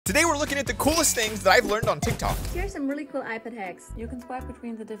Today we're looking at the coolest things that I've learned on TikTok. Here's some really cool iPad hacks. You can swipe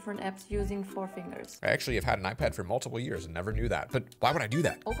between the different apps using 4 fingers. I actually have had an iPad for multiple years and never knew that. But why would I do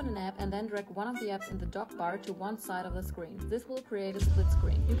that? Open an app and then drag one of the apps in the dock bar to one side of the screen. This will create a split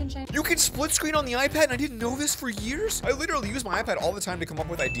screen. You can split screen on the iPad, and I didn't know this for years. I literally use my iPad all the time to come up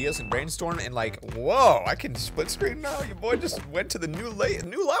with ideas and brainstorm, and like, whoa, I can split screen now. Your boy just went to the new level.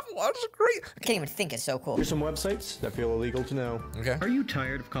 That's great. I can't even think it's so cool. Here's some websites that feel illegal to know. Okay. Are you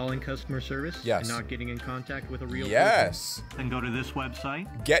tired of calling customer service? Yes. And not getting in contact with a real Yes. person? Then go to this website.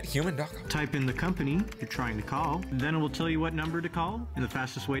 GetHuman.com. Type in the company you're trying to call. Then it will tell you what number to call and the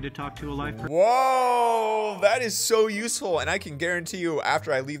fastest way to talk to a live person. Whoa, that is so useful. And I can guarantee you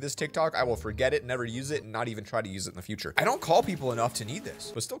after I leave this TikTok, I will forget it, never use it, and not even try to use it in the future. I don't call people enough to need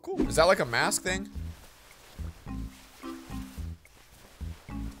this, but still cool. Is that like a mask thing?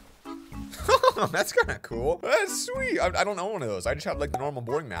 That's kind of cool. That's sweet. I don't know one of those. I just have like the normal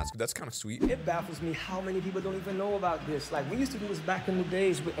boring mask, but that's kind of sweet. It baffles me how many people don't even know about this. Like, we used to do this back in the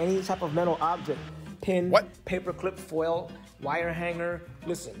days with any type of metal object. Pin, paper clip, foil, wire hanger.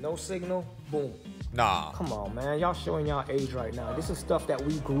 Listen, no signal, boom. Nah. Come on, man. Y'all showing y'all age right now. This is stuff that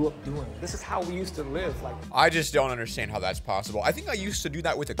we grew up doing. This is how we used to live. Like, I just don't understand how that's possible. I think I used to do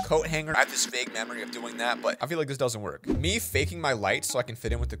that with a coat hanger. I have this vague memory of doing that, but I feel like this doesn't work. Me faking my lights so I can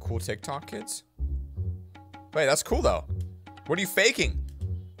fit in with the cool TikTok kids. Wait, that's cool though. What are you faking?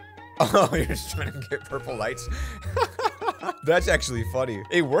 Oh, you're just trying to get purple lights. That's actually funny.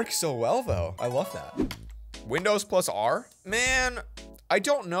 It works so well though. I love that. Windows plus R? Man, I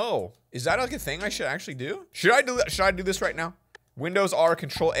don't know. Is that like a thing I should actually do? Should I do this right now? Windows R,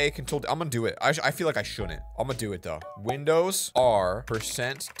 Control A, Control D. I'm gonna do it. I feel like I shouldn't. I'm gonna do it though. Windows R,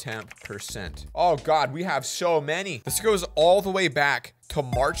 %temp%. Oh God, we have so many. This goes all the way back to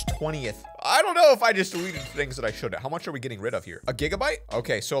March 20th. I don't know if I just deleted things that I shouldn't. How much are we getting rid of here? A gigabyte?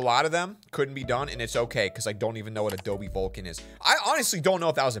 Okay, so a lot of them couldn't be done, and it's okay because I don't even know what Adobe Vulkan is. I honestly don't know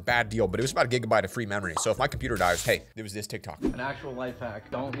if that was a bad deal, but it was about a gigabyte of free memory. So if my computer dies, hey, there was this TikTok. An actual life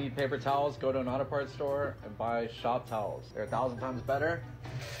hack. Don't need paper towels. Go to an auto parts store and buy shop towels. They're 1,000 times better,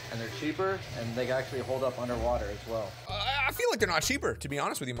 and they're cheaper, and they actually hold up underwater as well. I feel like they're not cheaper, to be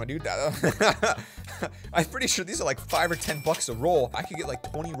honest with you, my dude. I'm pretty sure these are like 5 or 10 bucks a roll. I could get like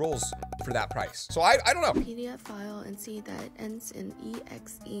 20 rolls for that price. So I don't know. PDF file and see that it ends in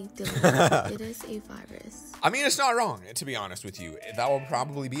exe. Delete. It is a virus. I mean, it's not wrong, to be honest with you. That will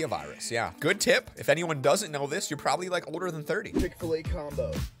probably be a virus, yeah. Good tip. If anyone doesn't know this, you're probably like older than 30. Chick-fil-A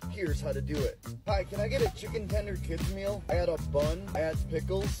combo. Here's how to do it. Hi, can I get a chicken tender kids meal? I had a bun, I had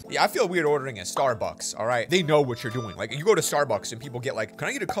pickles. Yeah, I feel weird ordering at Starbucks, all right? They know what you're doing. Like, you go to Starbucks and people get like, can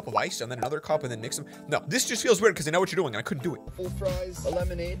I get a cup of ice and then another cup and then mix them? No, this just feels weird because they know what you're doing and I couldn't do it. Full fries, a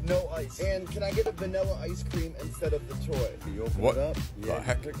lemonade, no ice. And can I get a vanilla ice cream instead of the toy? You open it up, you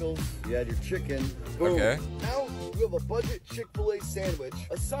add your pickles, you add your chicken, boom. Okay. Now you have a budget Chick-fil-A sandwich,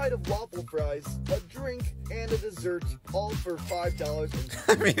 a side of waffle fries, a drink, and a dessert, all for $5.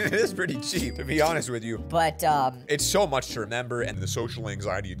 I mean, it is pretty cheap, to be honest with you. But, it's so much to remember and the social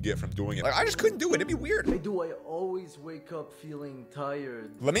anxiety you'd get from doing it. Like, I just couldn't do it. It'd be weird. Why do I always wake up feeling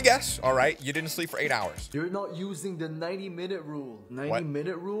tired? Let me guess. All right, you didn't sleep for 8 hours. You're not using the 90-minute rule.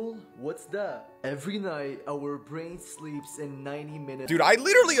 90-minute rule? What's that? Every night, our brain sleeps in 90 minutes. Dude, I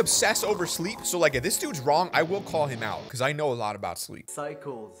literally obsess over sleep. So, like, if this dude's wrong, I will call him out because I know a lot about sleep.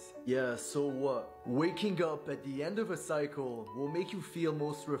 Cycles. Yeah, so what? Waking up at the end of a cycle will make you feel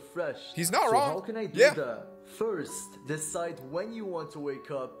most refreshed. He's not wrong. How can I do that? First, decide when you want to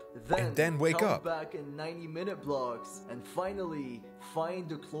wake up, then wake up back in 90-minute blocks, and finally, find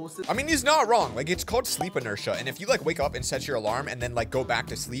the closest. I mean, he's not wrong. Like, it's called sleep inertia. And if you like wake up and set your alarm and then like go back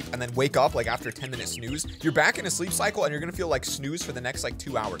to sleep and then wake up like after a 10-minute snooze, you're back in a sleep cycle and you're gonna feel like snooze for the next like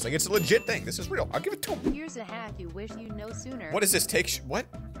 2 hours. Like, it's a legit thing. This is real. I'll give it to him. Here's a hack you wish you'd know sooner. What is this? What?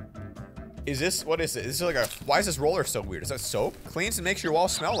 Is this, what is it? This is like a, why is this roller so weird? Is that soap? Cleans and makes your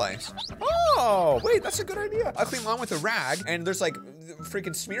walls smell nice. Oh, wait, that's a good idea. I clean mine with a rag and there's like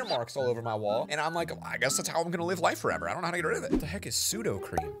freaking smear marks all over my wall. And I'm like, I guess that's how I'm gonna live life forever. I don't know how to get rid of it. What the heck is pseudo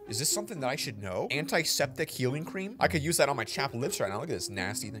cream? Is this something that I should know? Antiseptic healing cream? I could use that on my chapped lips right now. Look at this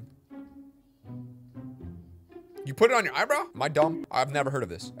nasty thing. You put it on your eyebrow? Am I dumb? I've never heard of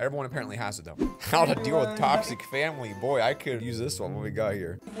this. Everyone apparently has it though. How to deal with toxic family. Boy, I could use this one. What we got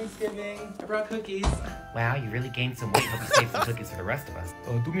here? Thanksgiving. I brought cookies. Wow, you really gained some weight. Hope you save some cookies for the rest of us.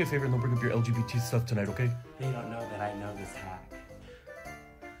 Do me a favor and don't bring up your LGBT stuff tonight, okay? They don't know that I know this hack.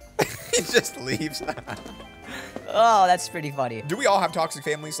 He just leaves. Oh, that's pretty funny. Do we all have toxic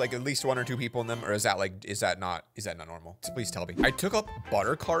families? Like at least 1 or 2 people in them? Or is that not normal? So please tell me. I took up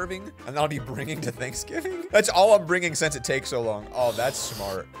butter carving and I'll be bringing to Thanksgiving. That's all I'm bringing since it takes so long. Oh, that's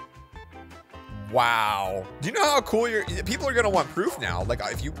smart. Wow. Do you know how cool people are gonna want proof now? Like,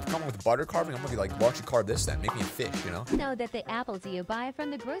 if you come with butter carving, I'm gonna be like, why don't you carve this then? Make me a fish, you know? Know that the apples you buy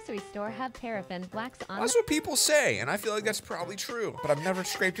from the grocery store have paraffin wax on That's what people say, and I feel like that's probably true, but I've never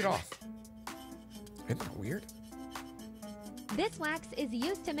scraped it off. Isn't that weird? This wax is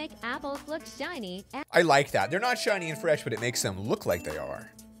used to make apples look shiny. I like that. They're not shiny and fresh, but it makes them look like they are.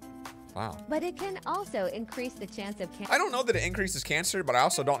 Wow. But it can also increase the chance of cancer. I don't know that it increases cancer, but I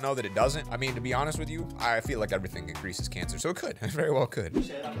also don't know that it doesn't. I mean, to be honest with you, I feel like everything increases cancer, so it could. It very well could. You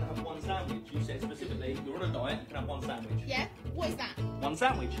said I can have one sandwich. You said specifically, you're on a diet, you can have one sandwich. Yeah? What is that? One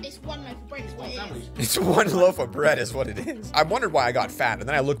sandwich. It's one loaf of bread is what it sandwich. is. It's one loaf of bread is what it is. I wondered why I got fat, and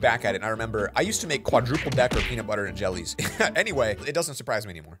then I look back at it, and I remember I used to make quadruple decker peanut butter and jellies. Anyway, it doesn't surprise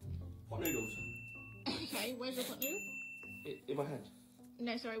me anymore. Pot noodles. Okay, where's your pot noodle? In my hand.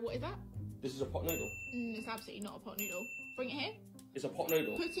 No, sorry, what is that? This is a pot noodle. It's absolutely not a pot noodle. Bring it here. It's a pot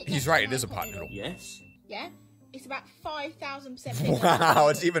noodle. He's right, it is a pot noodle. Yes. Yeah? It's about 5,000% bigger. Wow,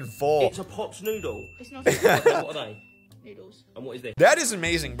 it's even full. It's a pot noodle. It's not. What are they? Noodles. And what is this? That is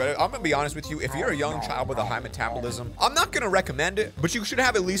amazing, but I'm gonna be honest with you. If you're a young child with a high metabolism, I'm not gonna recommend it, but you should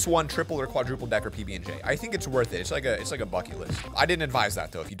have at least one triple or quadruple decker PB&J. I think it's worth it. It's like a bucket list. I didn't advise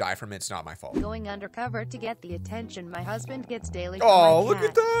that though. If you die from it, it's not my fault. Going undercover to get the attention my husband gets daily. Oh, look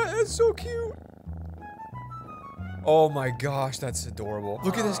at that. That's so cute. Oh my gosh, that's adorable.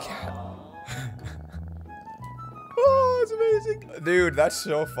 Look at this cat. Oh, it's amazing. Dude, that's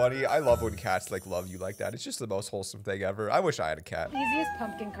so funny. I love when cats like love you like that. It's just the most wholesome thing ever. I wish I had a cat. Easiest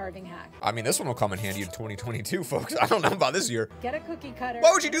pumpkin carving hack. I mean, this one will come in handy in 2022, folks. I don't know about this year. Get a cookie cutter.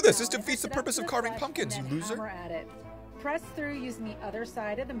 Why would you do this? This defeats the purpose of carving pumpkins, you loser. Hammer at it. Press through using the other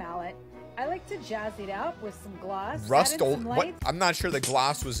side of the mallet. I like to jazz it up with some gloss. Rust old. What? I'm not sure the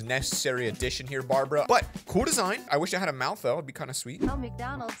gloss was a necessary addition here, Barbara. But cool design. I wish I had a mouth though. It'd be kind of sweet. How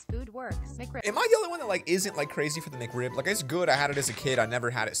McDonald's food works. McRib. Am I the only one that like isn't like crazy for the McRib? Like it's good. I had it as a kid. I never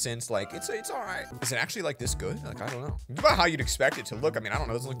had it since. Like it's all right. Is it actually like this good? Like I don't know. It's about how you'd expect it to look. I mean, I don't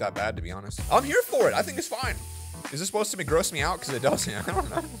know. It doesn't look that bad to be honest. I'm here for it. I think it's fine. Is this supposed to gross me out? Because it doesn't. I don't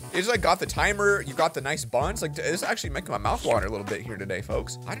know. It's like got the timer. You got the nice buns. Like it's actually making my mouth water a little bit here today,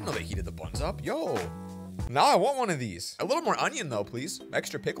 folks. I didn't know they heated the buns up. Yo. Now I want one of these. A little more onion though, please.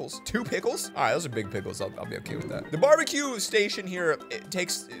 Extra pickles. 2 pickles? All right, those are big pickles. I'll be okay with that. The barbecue station here,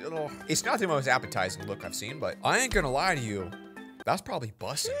 it's not the most appetizing look I've seen, but I ain't gonna lie to you. That's probably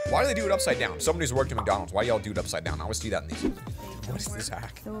bussin'. Why do they do it upside down? Somebody's worked at McDonald's. Why y'all do it upside down? I always see that in these. What is this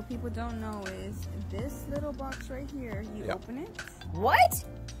hack? So what people don't know is this little box right here, you open it. What?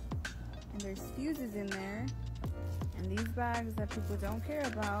 And there's fuses in there. And these bags that people don't care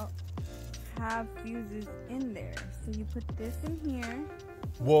about have fuses in there. So you put this in here.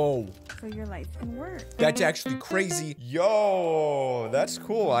 Whoa. So your lights can work. That's actually crazy. Yo, that's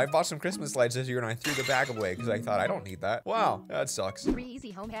cool. I bought some Christmas lights this year and I threw the bag away because I thought I don't need that. Wow, that sucks. 3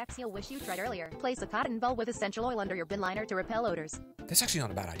 easy home hacks you'll wish you tried earlier. Place a cotton ball with essential oil under your bin liner to repel odors. That's actually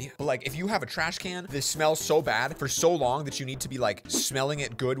not a bad idea. But like if you have a trash can that smells so bad for so long that you need to be like smelling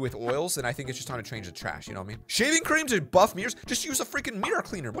it good with oils, then I think it's just time to change the trash, you know what I mean? Shaving cream to buff mirrors? Just use a freaking mirror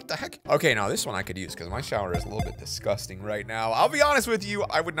cleaner. What the heck? Okay, now this one I could use because my shower is a little bit disgusting right now. I'll be honest with you,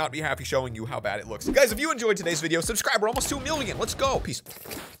 I would not be happy showing you how bad it looks. Guys, if you enjoyed today's video, subscribe. We're almost to 1 million. Let's go. Peace.